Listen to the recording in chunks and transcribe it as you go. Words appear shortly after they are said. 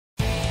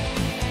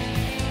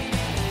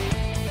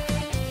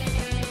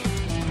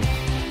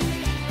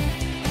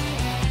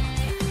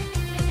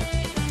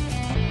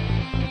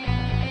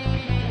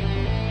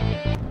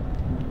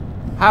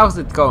How's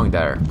it going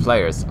there,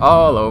 players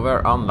all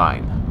over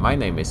online? My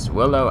name is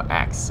Willow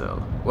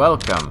Axelz.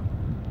 Welcome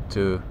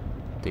to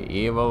The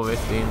Evil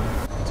Within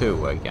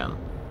 2 again.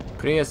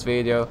 Previous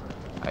video,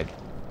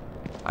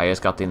 I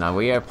just got in a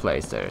weird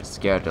place there,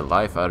 scared the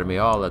life out of me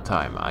all the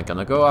time. I'm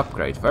gonna go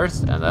upgrade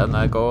first, and then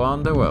I go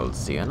on the world,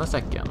 see you in a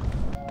second.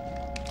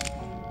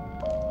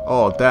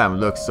 Oh damn,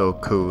 looks so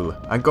cool.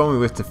 I'm going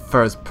with the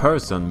first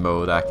person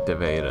mode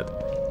activated.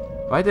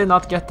 Why did I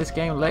not get this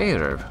game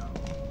later?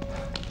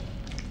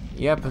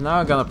 Yep, now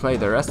I'm gonna play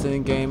the rest of the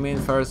game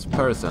in first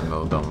person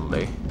mode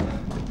only.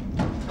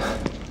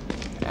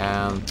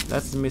 And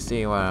let me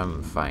see what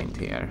I'm find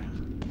here.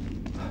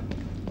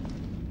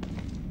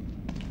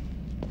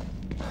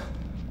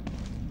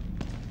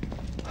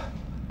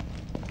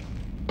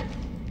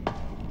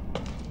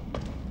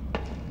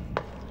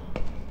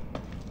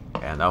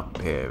 And up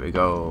here we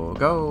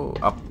go,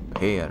 up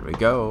here we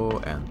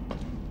go, and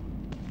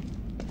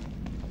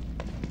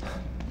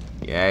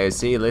yeah, you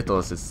see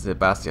little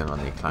Sebastian when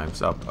he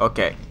climbs up.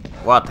 Okay,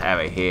 what have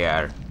we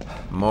here?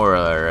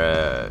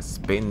 More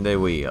spin the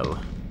wheel.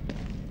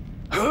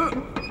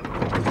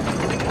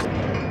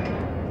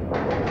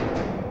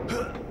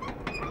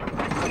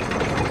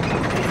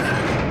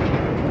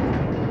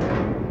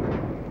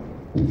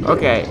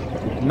 Okay,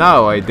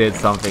 now I did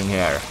something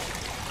here.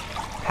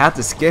 Had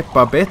to skip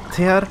a bit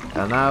here,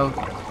 and now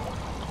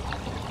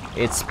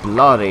it's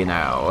bloody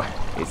now.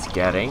 It's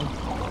getting,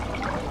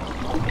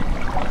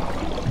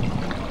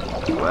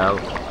 well,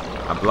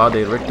 a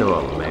bloody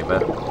ritual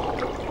maybe.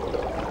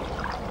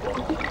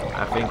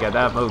 I think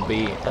that will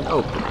be an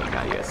opening,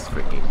 I just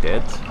freaking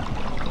did.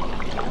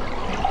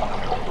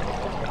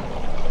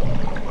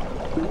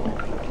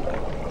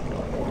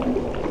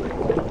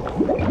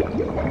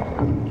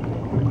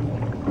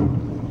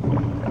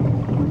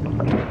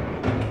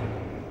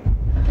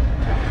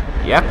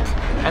 Yep,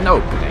 an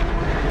opening.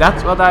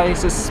 That's what I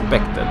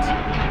suspected.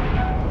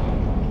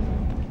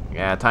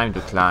 Yeah, time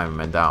to climb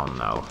down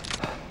now.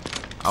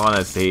 I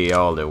wanna see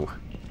all the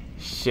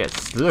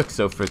shit. Looks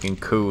so freaking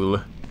cool.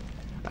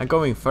 I'm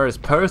going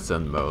first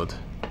person mode.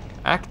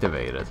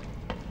 Activated.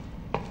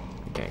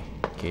 Okay,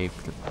 keep.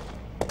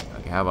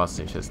 Okay, how about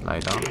just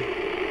lie down?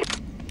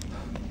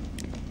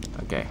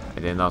 Okay, I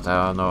did not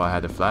know I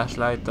had a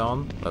flashlight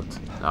on, but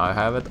now I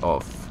have it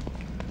off.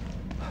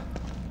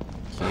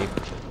 Keep,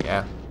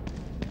 yeah.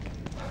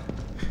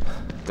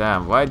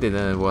 Damn, why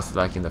didn't it was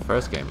like in the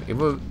first game?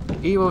 Evil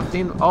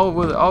Within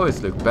would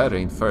always look better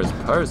in first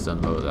person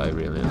mode. I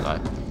really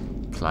like.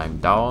 Climb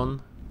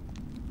down.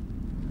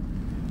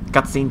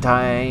 Cutscene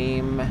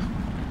time.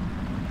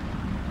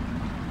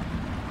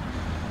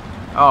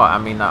 Oh,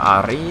 I'm in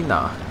an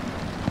arena.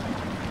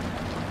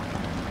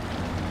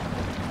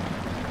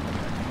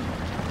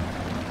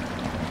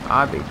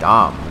 I'll be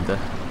damned.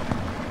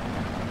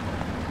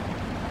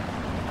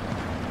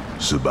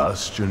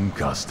 Sebastian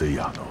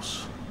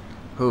Castellanos.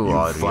 Who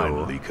are you?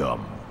 Finally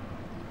come.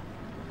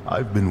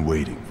 I've been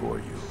waiting for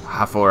you.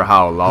 For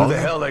how long? Who the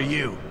hell are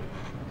you?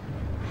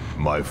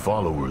 My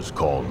followers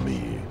call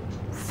me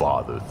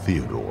Father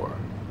Theodore.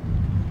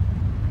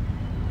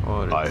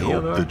 I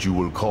hope that you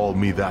will call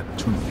me that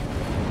too,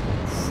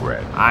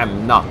 friend.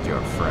 I'm not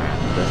your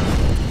friend.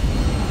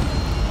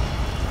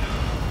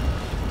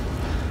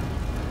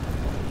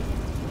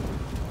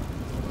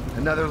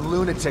 Another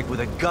lunatic with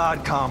a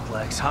god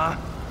complex, huh?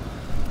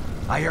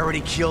 I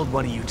already killed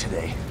one of you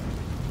today.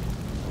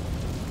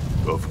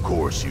 Of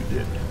course you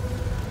did.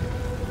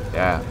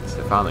 Yeah,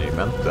 Stefano, you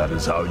meant? That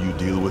is how you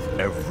deal with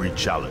every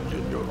challenge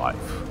in your life.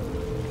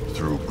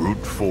 Through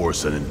brute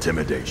force and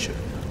intimidation.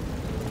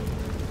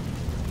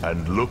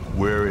 And look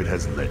where it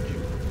has led you.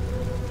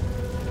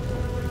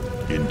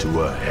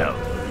 Into a hell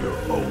of your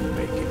own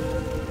making.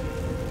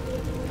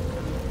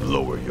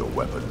 Lower your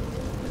weapon.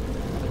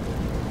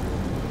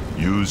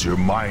 Use your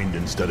mind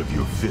instead of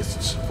your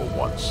fists for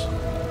once.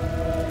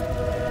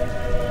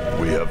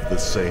 We have the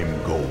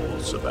same goal,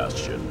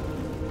 Sebastian.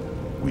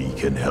 We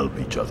can help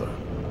each other.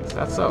 Is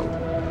that so?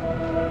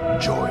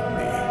 Join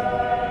me.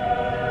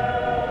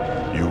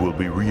 You will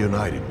be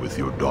reunited with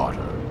your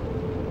daughter.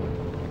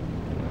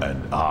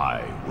 And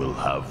I will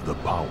have the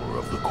power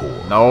of the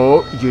core.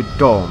 No, you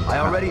don't. I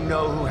already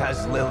know who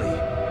has Lily.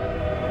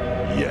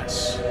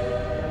 Yes.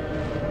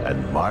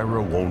 And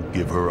Myra won't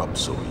give her up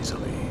so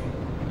easily.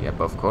 Yep,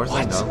 of course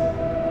I know.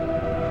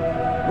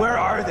 Where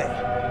are they?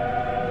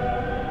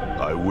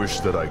 I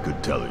wish that I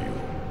could tell you.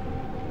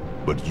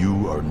 But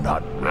you are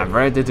not ready. I'm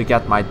ready to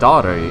get my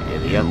daughter, you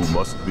idiot. You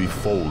must be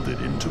folded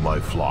into my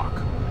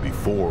flock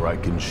before I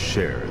can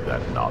share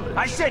that knowledge.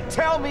 I said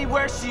tell me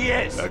where she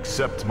is!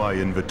 Accept my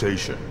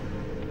invitation.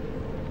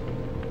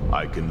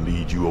 I can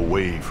lead you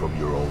away from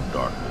your own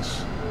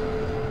darkness.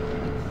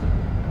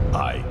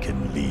 I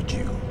can lead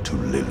you to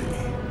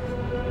Lily.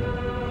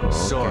 Okay.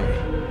 Sorry,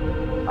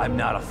 I'm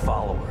not a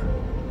follower.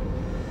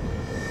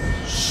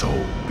 So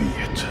be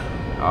it.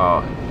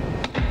 Oh.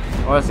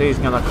 What's he's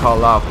gonna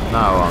call out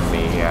now on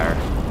me here?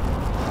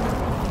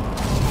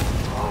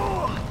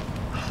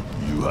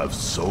 You have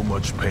so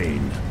much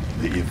pain.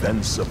 The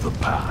events of the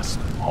past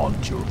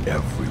haunt your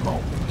every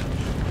moment.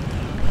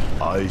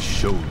 I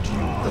showed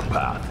you the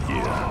path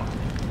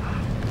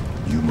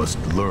here. You must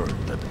learn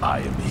that I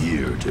am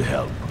here to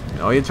help.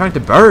 No, you're trying to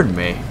burn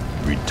me.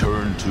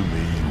 Return to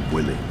me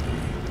willingly.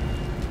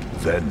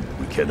 Then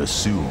we can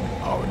assume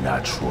our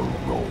natural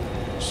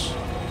roles.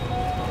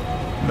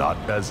 Not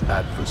as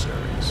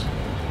adversaries,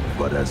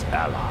 but as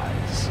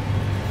allies.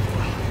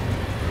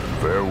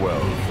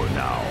 Farewell for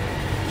now,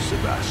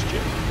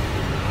 Sebastian.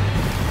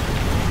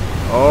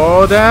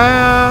 Oh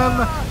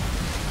damn!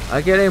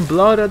 I'm getting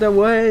bloated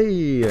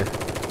away.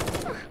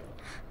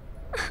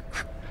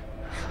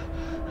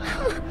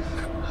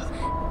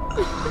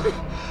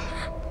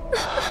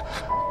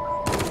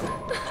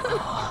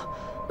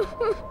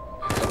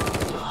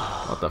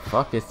 What the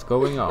fuck is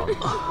going on?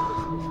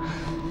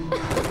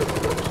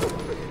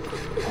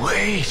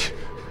 Wait!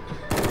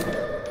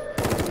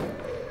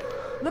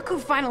 Look who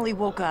finally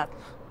woke up.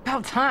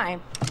 About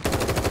time.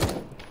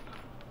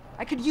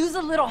 I could use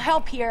a little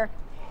help here.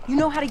 You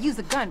know how to use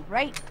a gun,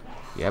 right?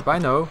 Yep, I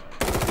know.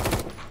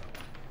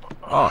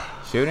 Oh,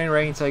 shooting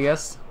range, I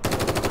guess.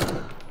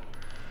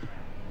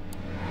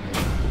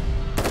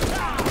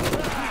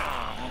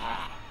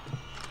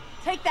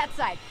 Take that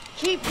side.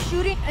 Keep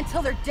shooting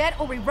until they're dead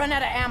or we run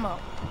out of ammo.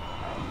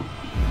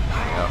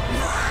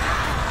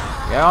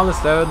 Yeah,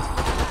 understood.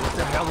 What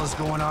the hell is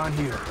going on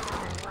here?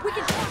 We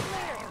can talk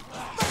later.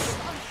 Focus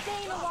on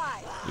staying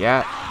alive.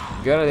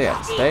 Yeah, good idea.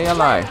 Stay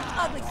alive.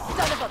 Ugly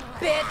son of a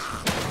bitch.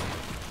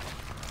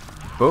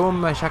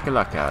 Boom,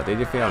 shakalaka. Did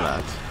you feel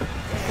that?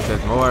 Is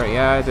it more?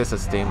 Yeah, it is a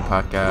steam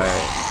pack.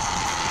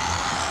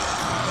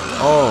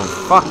 Oh,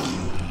 fuck.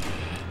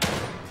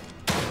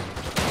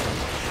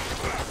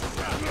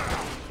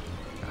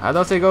 How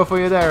does he go for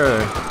you there?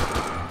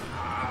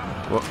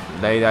 Well,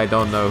 I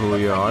don't know who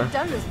you are. I've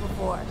done this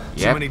before.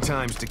 Too Yep, many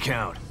times to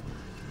count.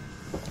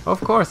 of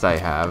course I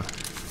have.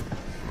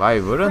 Why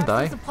wouldn't Grab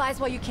I? some supplies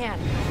while you can.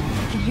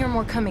 I can hear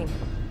more coming.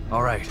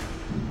 All right,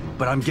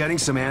 but I'm getting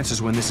some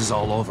answers when this is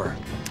all over.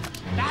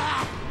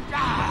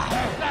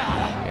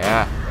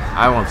 Yeah,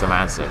 I want some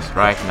answers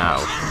right now.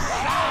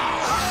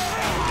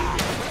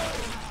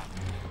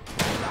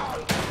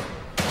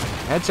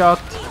 Headshot.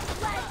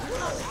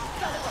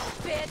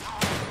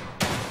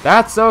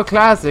 That's so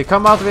classy.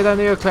 Come out with a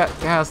new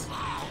cast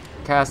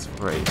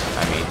phrase.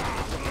 I mean,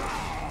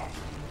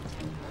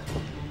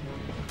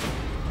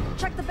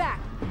 Check the back.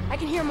 I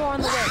can hear more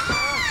on the way.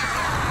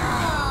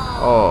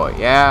 oh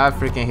yeah, I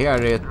freaking hear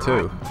it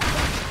too.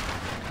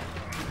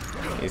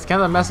 He's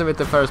kind of messing with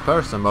the first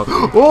person mode.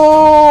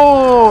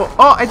 Oh!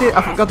 Oh, I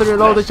forgot to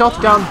reload the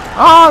shotgun.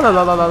 Oh, la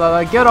la la la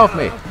la! Get off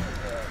me!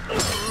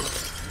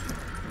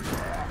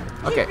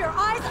 Okay. Keep your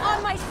eyes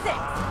on my six.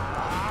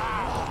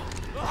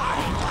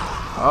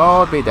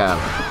 Oh, be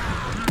damned.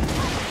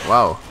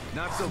 Wow.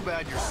 Not so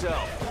bad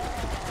yourself.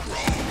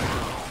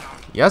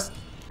 Yes.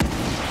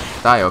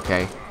 Die,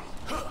 okay.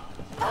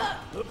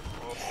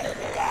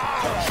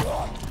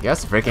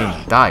 Yes, freaking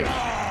die.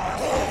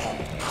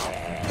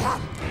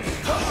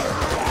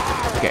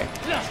 Okay.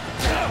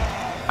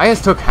 I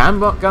just took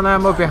handgun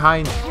ammo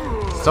behind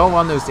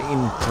someone who's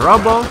in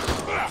trouble.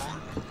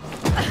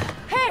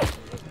 Hey,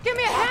 give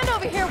me a hand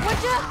over here,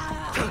 would ya?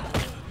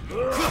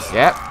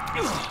 Yep.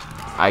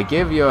 I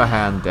give you a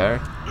hand there.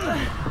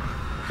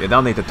 You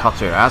don't need to touch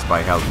her ass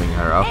by helping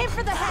her up. Aim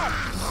for the head.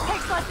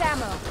 Takes less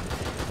ammo.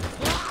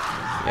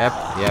 Yep,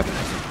 yep.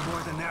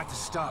 More than that to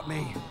stop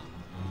me.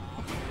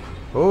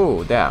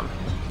 Oh, damn.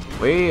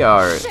 We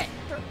are... Shit,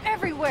 they're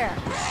everywhere.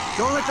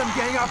 Don't let them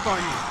gang up on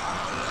you.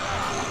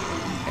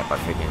 Yep, I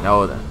freaking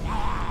know them.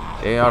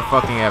 They are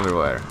fucking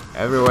everywhere.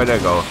 Everywhere they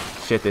go,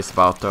 shit is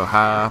about to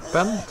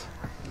happen.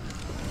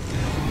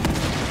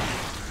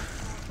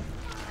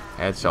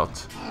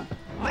 Headshot.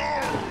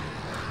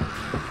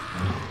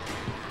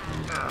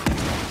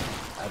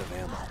 Out of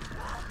ammo.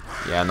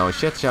 Yeah, no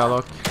shit,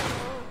 Sherlock.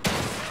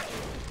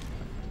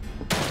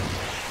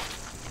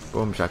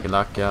 Boom,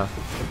 shakalaka.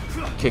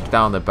 Kick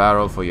down the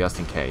barrel for just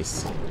in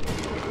case.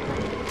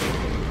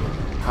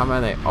 How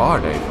many are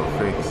they, for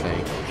freak's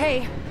sake?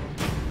 Hey,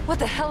 what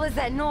the hell is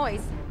that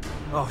noise?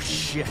 Oh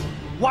shit!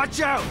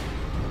 Watch out!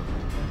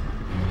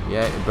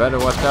 Yeah, you better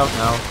watch out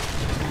now.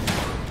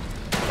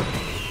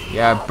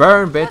 Yeah,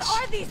 burn, bitch!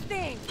 What are these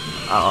things?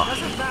 Uh-oh.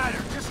 Doesn't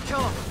matter. Just kill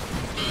him.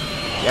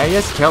 Yeah, you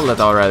just killed it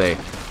already.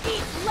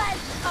 Eat lead,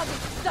 ugly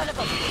son of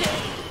a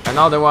bitch.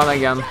 Another one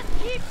again. Just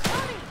keep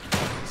coming.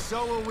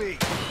 So will we.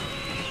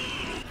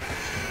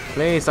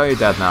 Please, are you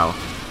dead now?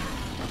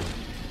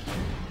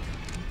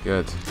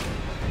 Good.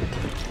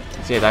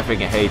 Shit, I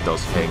freaking hate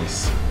those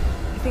things.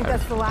 I think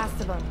that's the last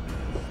of them.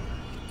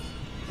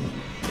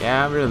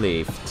 Yeah, I'm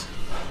relieved.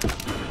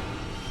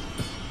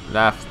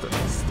 Left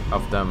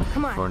of them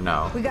Come on. for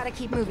now. We gotta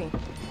keep moving.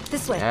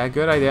 This way. Yeah,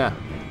 good idea.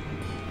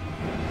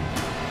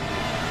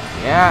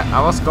 Yeah,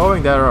 I was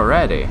going there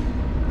already.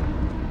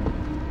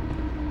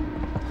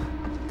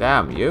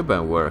 Damn, you've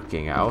been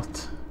working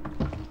out.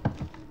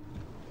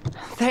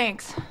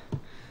 Thanks.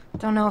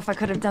 Don't know if I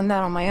could have done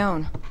that on my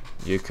own.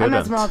 You I'm couldn't.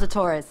 Esmeralda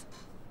Torres.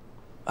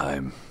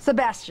 I'm...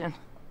 Sebastian.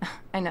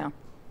 I know.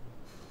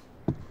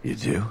 You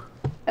do?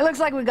 It looks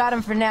like we got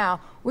him for now.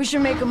 We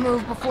should make a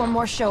move before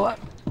more show up.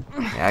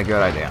 Yeah,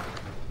 good idea.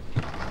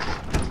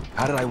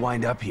 How did I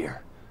wind up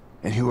here?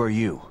 And who are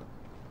you?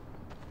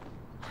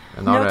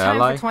 Another No time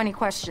ally? for 20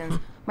 questions.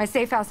 My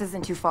safe house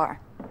isn't too far.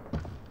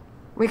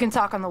 We can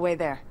talk on the way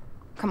there.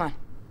 Come on.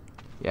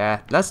 Yeah,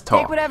 let's talk.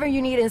 Take whatever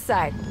you need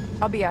inside.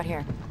 I'll be out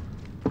here.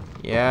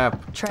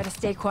 Yep. Try to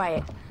stay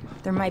quiet.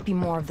 There might be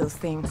more of those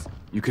things.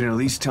 You can at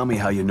least tell me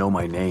how you know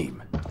my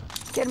name.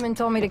 Kidman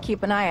told me to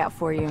keep an eye out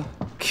for you.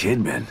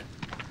 Kidman?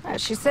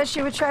 She said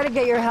she would try to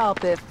get your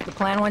help if the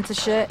plan went to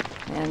shit.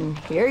 And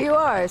here you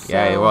are, so...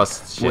 Yeah, it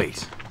was shit.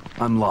 Wait,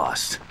 I'm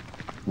lost.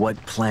 What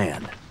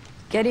plan?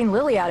 Getting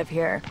Lily out of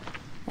here.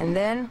 And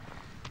then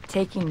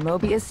taking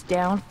Mobius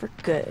down for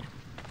good.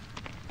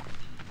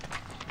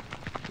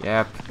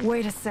 Yep.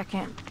 Wait a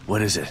second.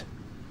 What is it?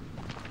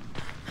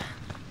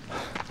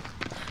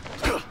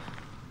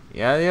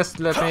 Yeah, just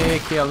let me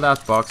kill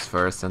that box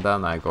first and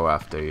then I go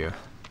after you.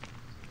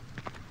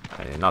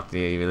 I not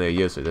really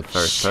use it the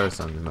first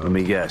person mode. Let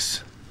me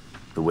guess.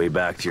 The way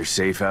back to your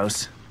safe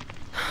house?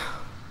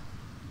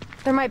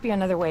 There might be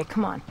another way,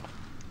 come on.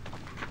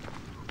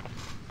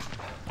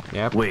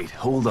 Yep. Wait,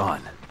 hold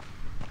on.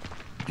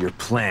 Your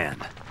plan.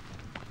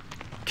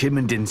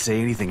 Kidman didn't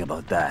say anything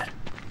about that.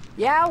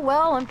 Yeah,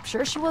 well, I'm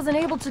sure she wasn't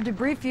able to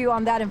debrief you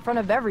on that in front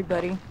of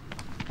everybody.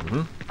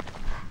 Mm-hmm.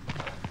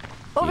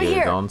 Over You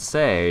here! don't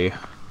say.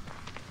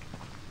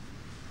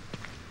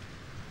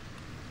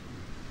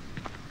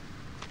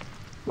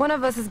 One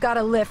of us has got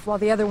a lift while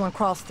the other one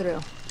crawls through.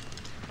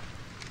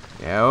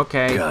 Yeah,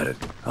 okay. Got it.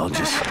 I'll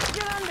just...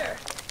 Get under!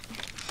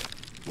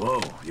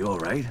 Whoa, you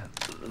alright?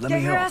 Let Get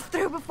me your help. ass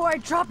through before I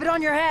drop it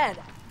on your head!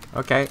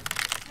 Okay.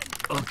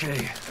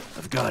 Okay,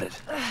 I've got it.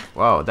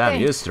 Wow, damn,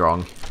 Thanks. you're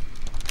strong.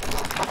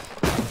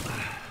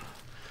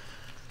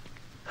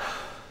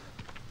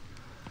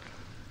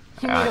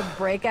 You need a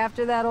break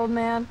after that, old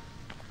man?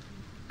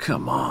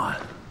 Come on.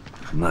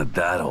 I'm not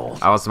that old.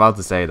 I was about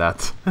to say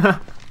that.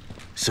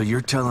 So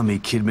you're telling me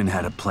Kidman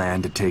had a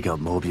plan to take out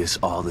Mobius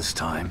all this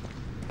time?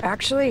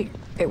 Actually,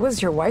 it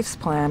was your wife's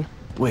plan.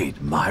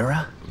 Wait,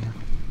 Myra?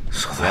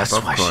 So that's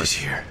of why course.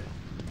 she's here.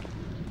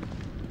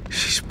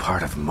 She's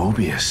part of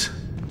Mobius.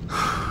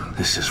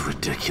 This is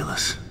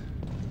ridiculous.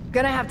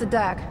 Gonna have to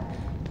duck.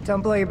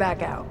 Don't blow your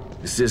back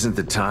out. This isn't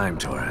the time,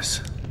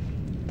 Torres.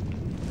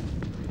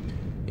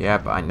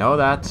 Yep, I know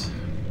that.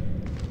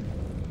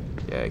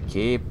 Yeah,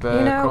 keep You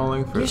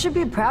crawling know, through. you should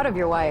be proud of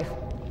your wife.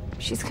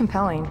 She's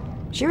compelling.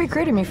 She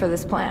recruited me for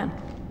this plan.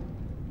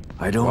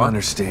 I don't What?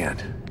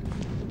 understand.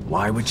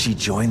 Why would she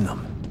join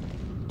them?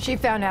 She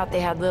found out they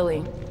had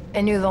Lily,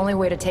 and knew the only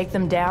way to take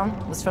them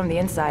down was from the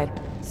inside.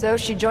 So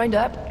she joined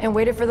up and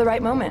waited for the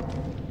right moment.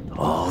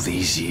 All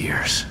these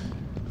years.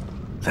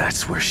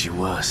 That's where she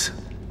was.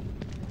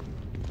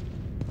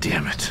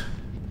 Damn it.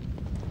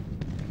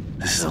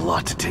 This is a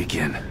lot to take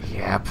in.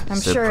 Yep, I'm sure it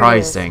is.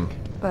 surprising.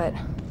 But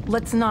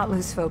let's not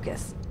lose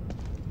focus.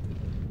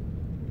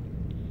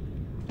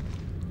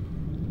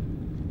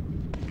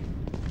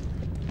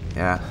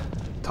 Yeah,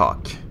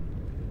 talk.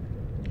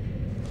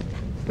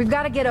 We've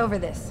got to get over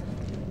this.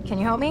 Can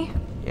you help me?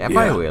 Yep,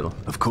 I will.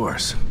 Of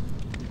course.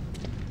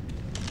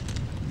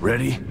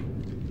 Ready?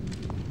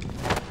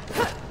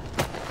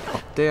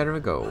 There we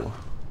go.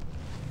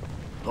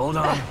 Hold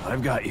on,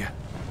 I've got you.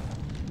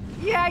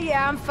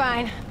 Yeah, I'm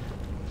fine.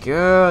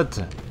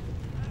 Good.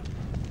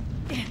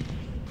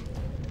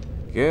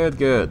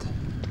 Good.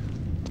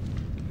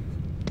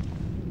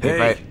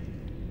 Hey, I-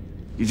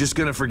 you just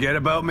gonna forget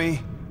about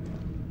me?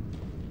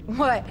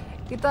 What?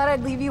 You thought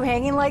I'd leave you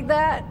hanging like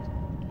that?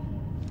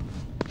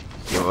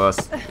 She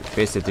was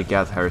busy to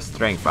get her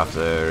strength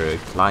after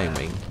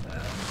climbing.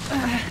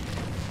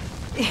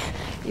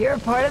 You're a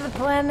part of the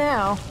plan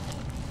now.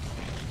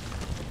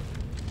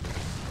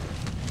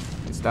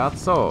 Is that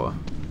so?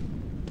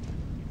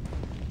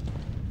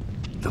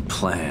 The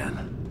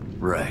plan.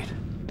 Right.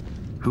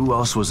 Who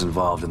else was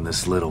involved in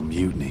this little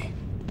mutiny?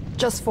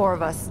 Just 4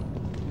 of us.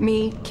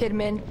 Me,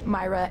 Kidman,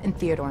 Myra, and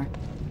Theodore.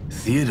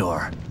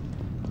 Theodore?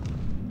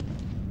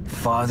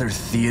 Father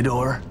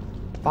Theodore?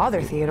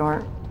 Father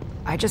Theodore?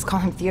 I just call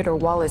him Theodore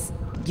Wallace.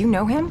 You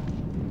know him?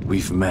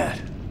 We've met.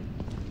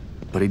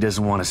 But he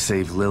doesn't want to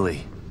save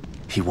Lily.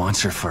 He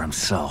wants her for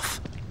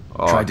himself.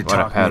 Oh, Tried to what a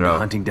talk me into pedo.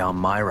 hunting down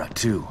Myra,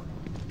 too.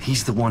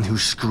 He's the one who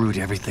screwed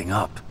everything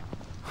up.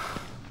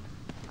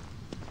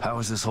 How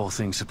is this whole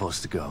thing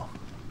supposed to go?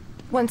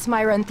 Once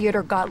Myra and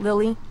Theodore got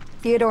Lily,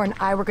 Theodore and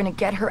I were gonna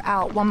get her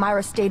out while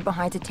Myra stayed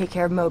behind to take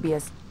care of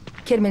Mobius.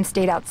 Kidman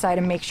stayed outside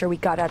and make sure we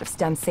got out of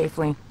STEM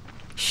safely.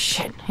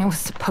 Shit, it was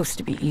supposed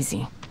to be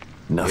easy.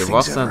 Nothing's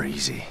wasn't. ever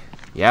easy.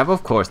 Yeah,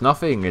 of course,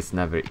 nothing is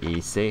never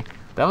easy.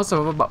 That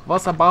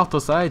was about to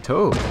say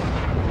too.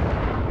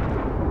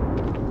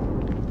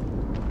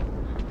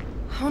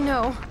 Oh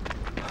no.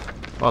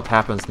 What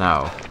happens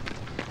now?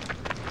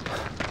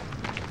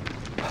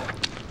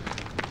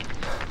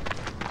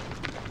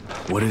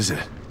 What is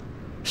it?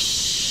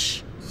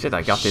 Shh. Shit,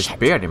 I got this Shit.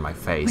 beard in my We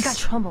got face.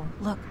 trouble.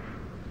 Look.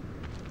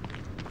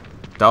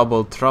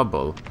 Double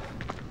trouble.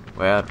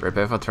 Well,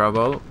 prepare for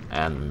trouble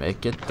and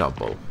make it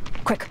double.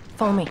 Quick,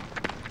 follow me.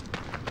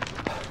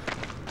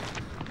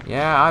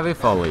 Yeah, I will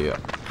follow you.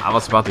 I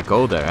was about to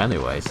go there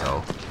anyway,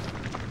 so...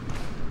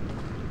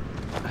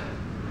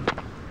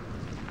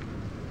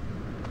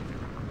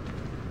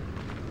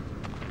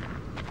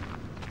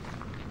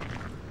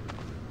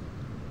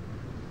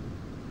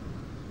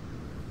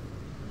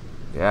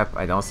 Yep,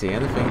 I don't see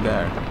anything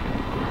there.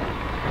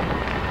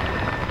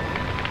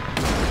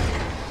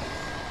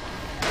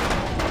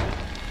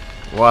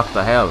 What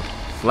the hell?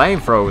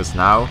 Flamethrowers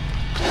now?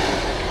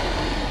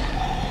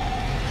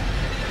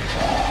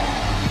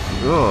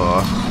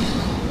 Ugh.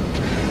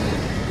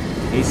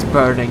 He's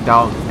burning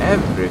down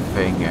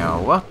everything.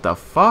 What the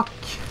fuck?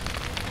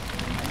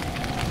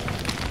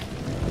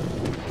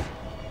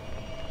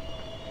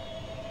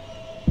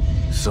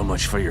 So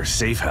much for your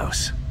safe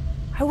house.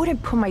 I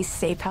wouldn't put my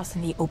safe house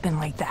in the open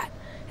like that.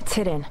 It's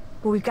hidden,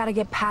 but we've got to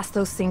get past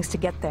those things to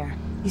get there.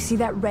 You see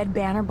that red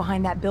banner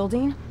behind that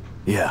building?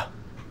 Yeah.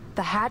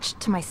 The hatch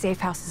to my safe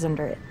house is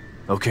under it.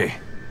 Okay.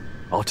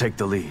 I'll take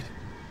the lead.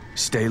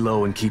 Stay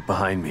low and keep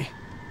behind me.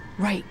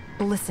 Right,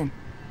 but listen.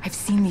 I've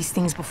seen these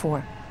things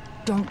before.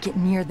 Don't get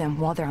near them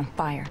while they're on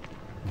fire.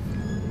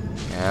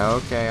 Yeah,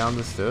 okay,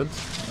 understood.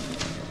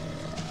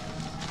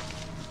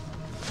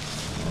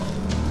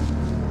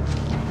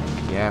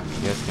 Yep,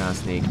 just gonna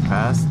sneak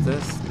past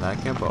this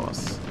like a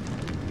boss.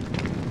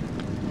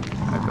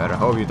 I better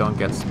hope you don't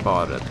get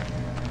spotted.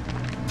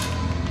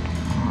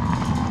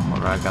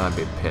 Or I'm gonna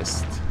be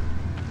pissed.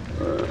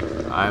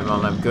 I'm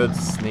on a good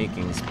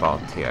sneaking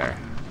spot here.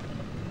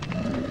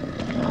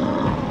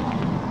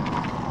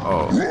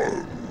 Oh.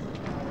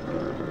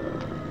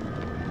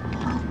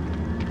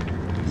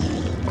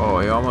 Oh,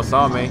 he almost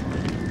saw me.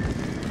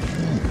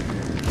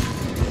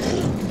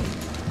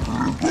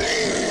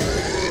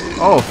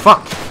 Oh,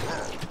 fuck!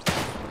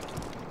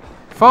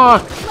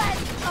 Fuck!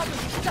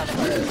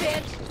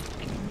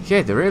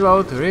 Shit,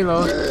 reload.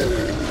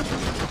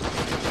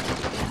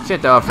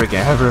 Shit, oh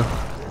freaking hell.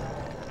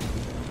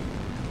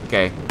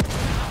 Okay.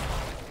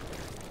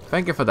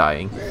 Thank you for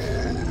dying.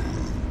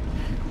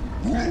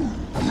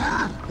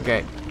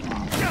 Okay.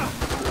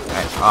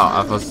 Oh,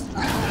 I was...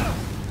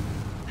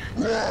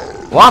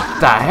 What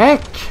the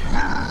heck?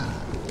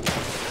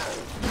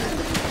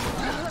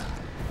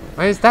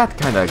 Why is that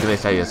kind of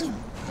glitch I just...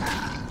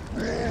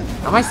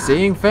 Am I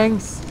seeing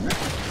things?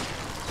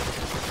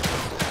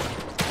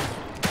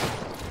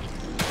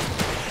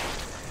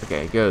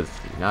 Okay, good.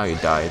 Now you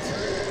died.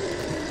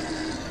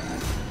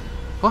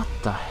 What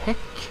the heck?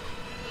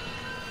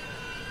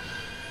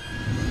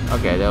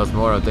 Okay, there was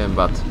more of them,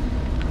 but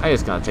I'm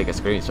just gonna take a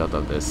screenshot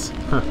of this.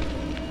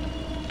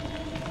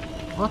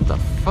 What the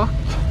fuck?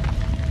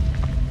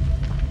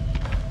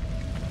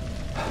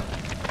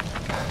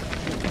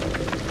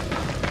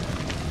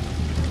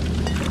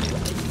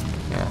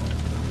 Yeah.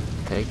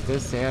 Take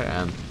this here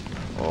and...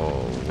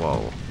 Oh,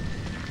 whoa.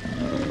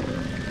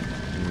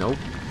 Nope.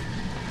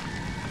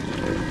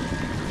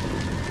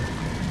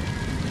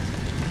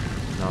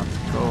 Not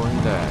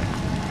going there.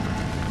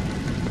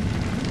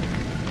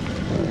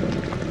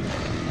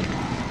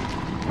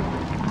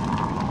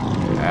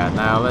 And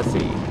now let's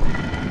see.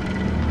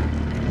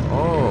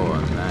 Oh,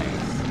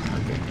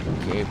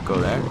 nice. Okay, go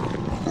there.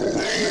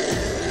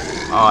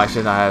 Oh, I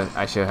should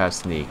have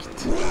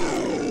sneaked.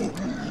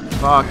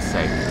 Fuck's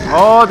sake.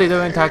 Oh, they're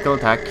doing tackle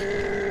attack.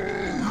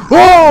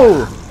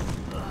 Whoa!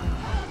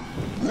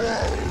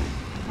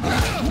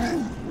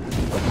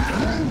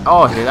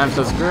 Oh shit, I'm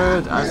so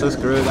screwed.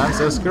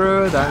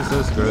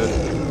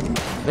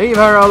 Leave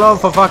her alone,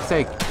 for fuck's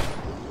sake.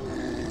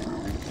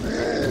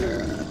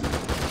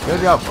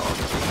 Good job.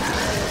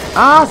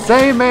 Ah,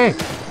 save me!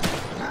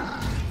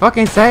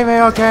 Fucking save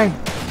me, okay?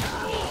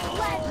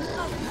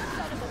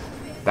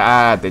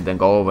 That didn't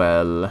go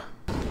well.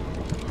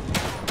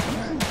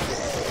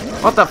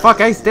 What the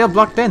fuck? I still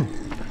blocked in.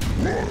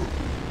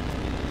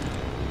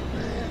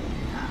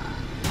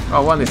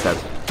 Oh, one is dead.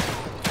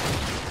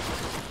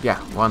 Yeah,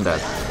 one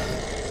dead.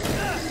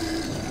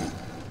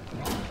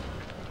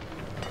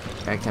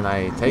 Okay, can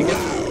I take it?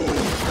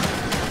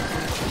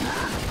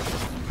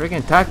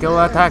 Freaking tackle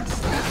attacks.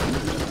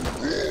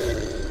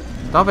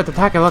 Stop it, the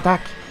tackle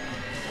attack.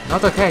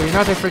 Not okay, you're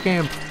not a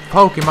freaking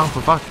Pokemon,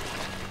 for fuck.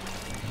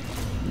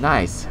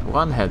 Nice,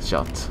 one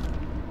headshot.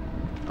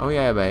 Oh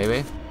yeah,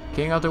 baby.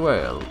 King of the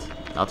world.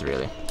 Not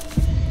really.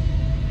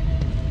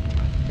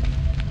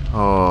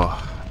 Oh,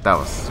 that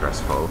was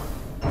stressful.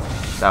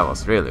 That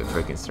was really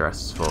freaking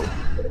stressful.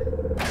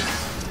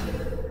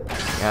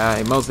 Yeah,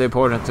 it's mostly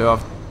important to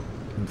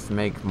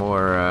make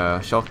more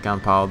shotgun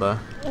powder.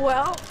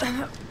 Well,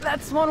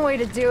 that's one way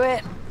to do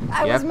it.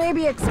 I was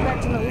maybe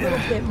expecting a little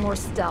bit more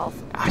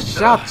stealth. Ah,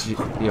 shut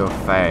your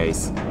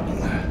face.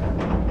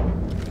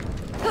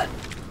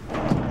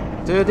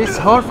 Dude, it's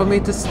hard for me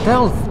to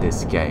stealth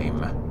this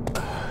game.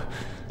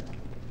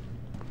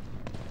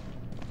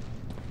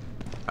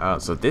 Oh,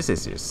 so this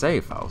is your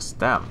safe house.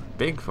 Damn,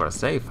 big for a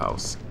safe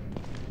house.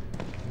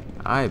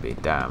 I be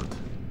damned.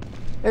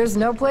 There's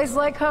no place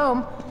like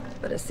home,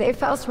 but a safe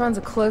house runs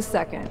a close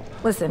second.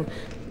 Listen,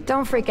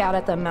 don't freak out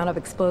at the amount of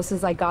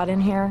explosives I got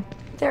in here.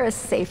 They're as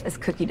safe as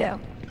cookie dough.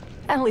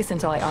 At least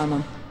until I arm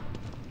them.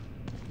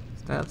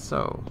 Is that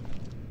so?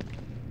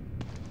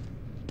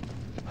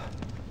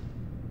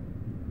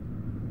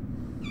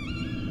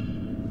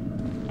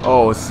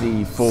 Oh,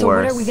 C4. So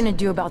what are we gonna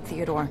do about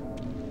Theodore?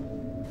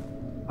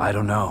 I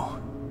don't know.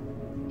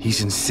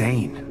 He's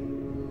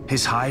insane.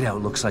 His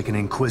hideout looks like an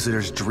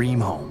Inquisitor's dream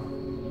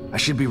home. I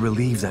should be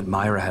relieved that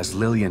Myra has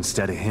Lily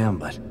instead of him,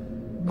 but...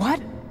 What?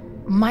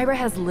 Myra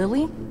has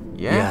Lily?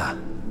 Yeah.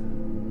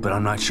 But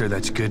I'm not sure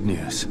that's good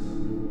news.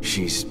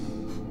 She's...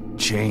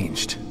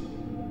 changed.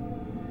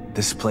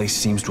 This place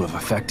seems to have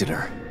affected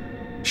her.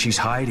 She's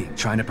hiding,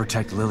 trying to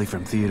protect Lily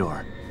from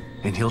Theodore.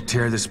 And he'll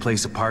tear this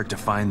place apart to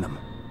find them.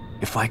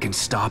 If I can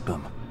stop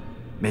him,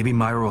 maybe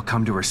Myra will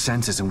come to her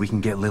senses and we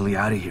can get Lily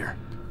out of here.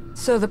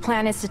 So the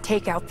plan is to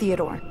take out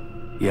Theodore?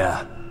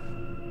 Yeah.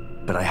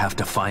 But I have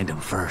to find him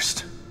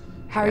first.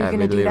 How are you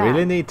gonna do that?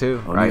 Really need to,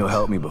 right? O'Neill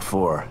helped me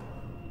before.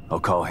 I'll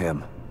call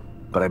him.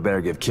 But I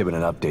better give Kibben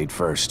an update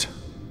first.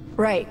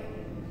 Right.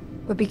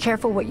 But be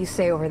careful what you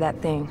say over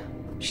that thing.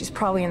 She's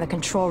probably in the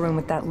control room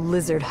with that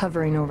lizard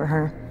hovering over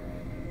her.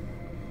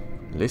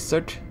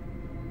 Lizard?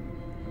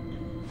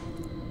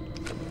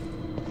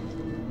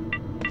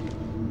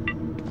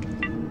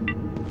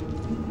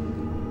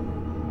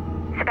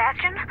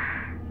 Sebastian?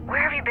 Where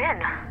have you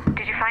been?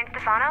 Did you find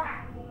Stefano?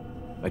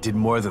 I did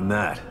more than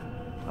that.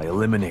 I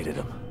eliminated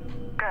him.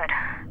 Good.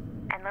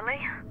 And Lily?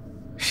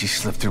 She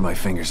slipped through my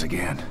fingers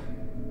again.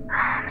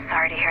 I'm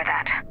sorry to hear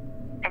that.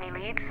 Any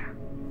leads?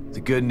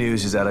 The good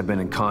news is that I've been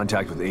in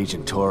contact with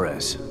Agent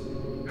Torres.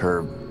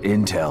 Her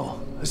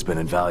intel has been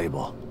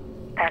invaluable.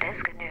 That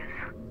is good news.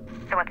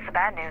 So what's the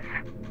bad news?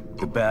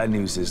 The bad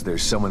news is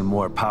there's someone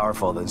more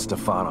powerful than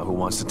Stefano who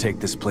wants to take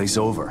this place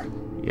over.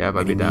 Yeah,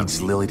 but And he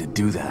needs Lily to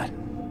do that.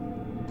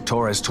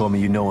 Torres told me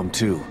you know him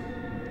too.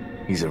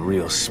 He's a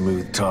real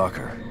smooth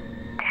talker.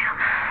 Damn.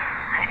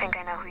 I think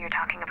I know who you're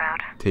talking about.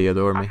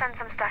 Theodore I'll me. send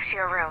some stuff to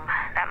your room.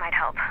 That might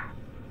help.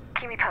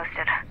 Keep me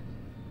posted.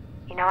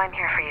 You know I'm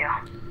here for you.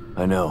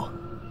 I know.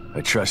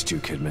 I trust you,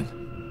 Kidman.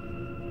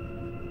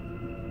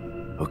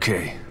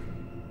 Okay.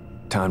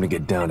 Time to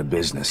get down to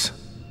business.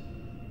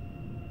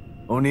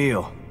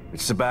 O'Neill,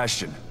 it's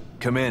Sebastian.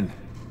 Come in.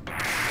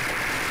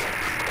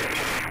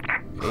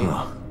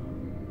 Huh.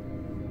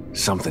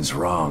 Something's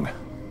wrong.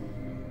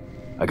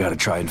 I gotta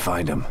try and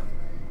find him.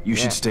 You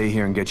should stay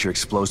here and get your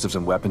explosives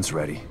and weapons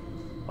ready.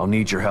 I'll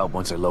need your help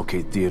once I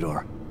locate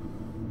Theodore.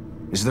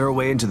 Is there a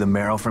way into the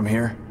Marrow from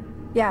here?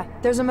 Yeah,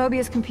 there's a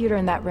Mobius computer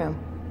in that room.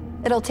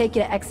 It'll take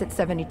you to exit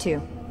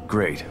 72.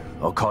 Great.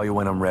 I'll call you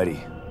when I'm ready.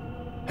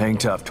 Hang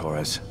tough,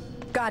 Torres.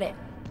 Got it.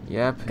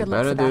 Yep, you Good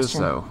luck, better do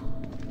Sebastian. so.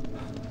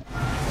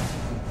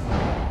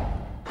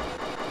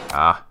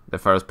 Ah, the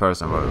first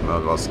person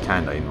mode was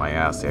kinda in my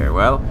ass here.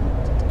 Well,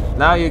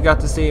 now you got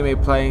to see me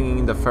playing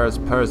in the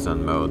first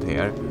person mode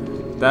here.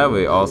 That would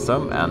be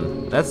awesome,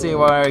 and let's see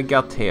what I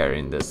got here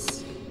in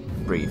this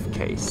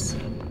briefcase.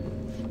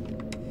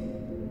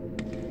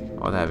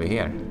 What have we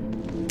here?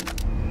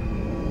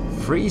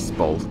 Freeze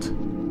bolt.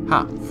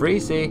 Ha,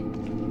 freezy.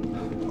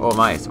 Oh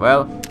nice,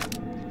 well,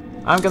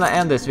 I'm gonna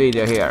end this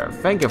video here.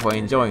 Thank you for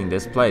enjoying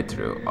this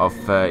playthrough of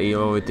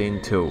Evil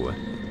Within 2.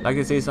 Like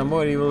to see some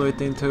more Evil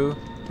Within 2?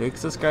 Click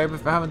subscribe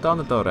if you haven't done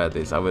it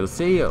already, so I will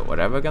see you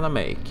whatever I'm gonna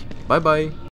make. Bye bye!